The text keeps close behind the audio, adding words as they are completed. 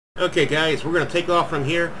Okay guys, we're going to take off from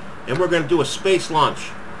here and we're going to do a space launch.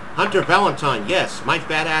 Hunter Valentine, yes, my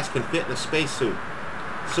fat ass can fit in a spacesuit.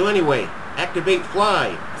 So anyway, activate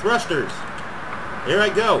fly, thrusters. Here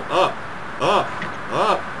I go, up, up,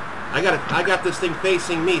 up. I got this thing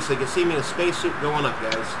facing me so you can see me in a spacesuit going up,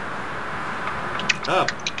 guys.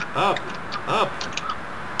 Up, up, up.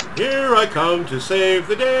 Here I come to save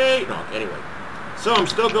the day. No, anyway. So I'm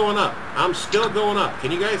still going up. I'm still going up.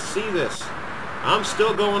 Can you guys see this? I'm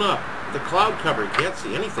still going up. The cloud cover, you can't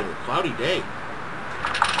see anything. A cloudy day.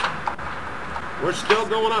 We're still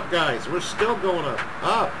going up, guys. We're still going up.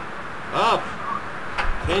 Up. Up.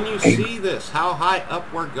 Can you see this? How high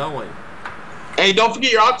up we're going? Hey, don't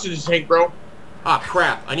forget your oxygen tank, bro. Ah,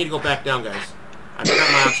 crap. I need to go back down, guys. I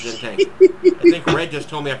forgot my oxygen tank. I think Red just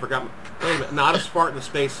told me I forgot my... Wait a minute. Not a Spartan the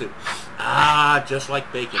spacesuit. Ah, just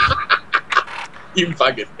like bacon. You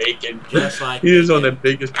fucking bacon. Just like he is on the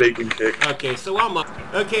biggest bacon kick. Okay, so I'm up.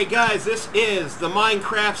 Okay, guys, this is the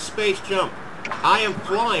MineCraft space jump. I am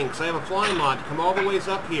flying, because I have a flying mod to come all the ways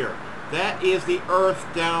up here. That is the Earth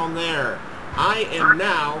down there. I am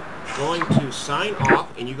now going to sign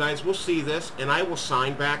off, and you guys will see this, and I will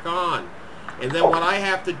sign back on. And then what I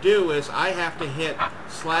have to do is I have to hit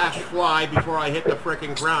 /fly before I hit the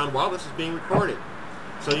frickin' ground while this is being recorded.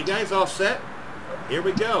 So you guys all set? Here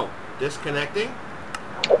we go. Disconnecting.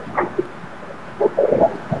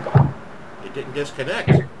 It didn't disconnect.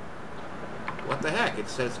 What the heck? It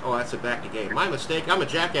says, oh, that's a back to game. My mistake. I'm a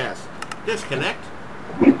jackass. Disconnect.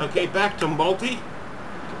 Okay, back to multi.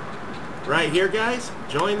 Right here, guys.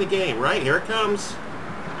 Join the game. Right here it comes.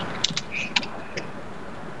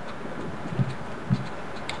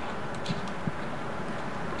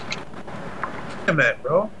 Come on,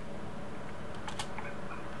 bro.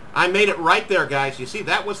 I made it right there, guys. You see,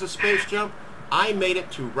 that was the space jump. I made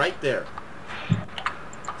it to right there.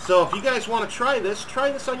 So if you guys want to try this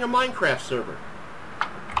on your MineCraft server.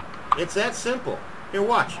 It's that simple. Here,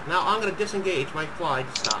 watch. Now I'm going to disengage my fly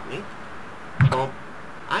to stop me. Boom.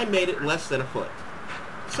 I made it less than a foot.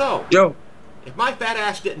 So, yo, if my fat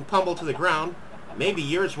ass didn't pummel to the ground, maybe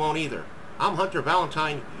yours won't either. I'm Hunter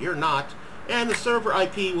Valentine. You're not. And the server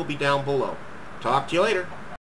IP will be down below. Talk to you later.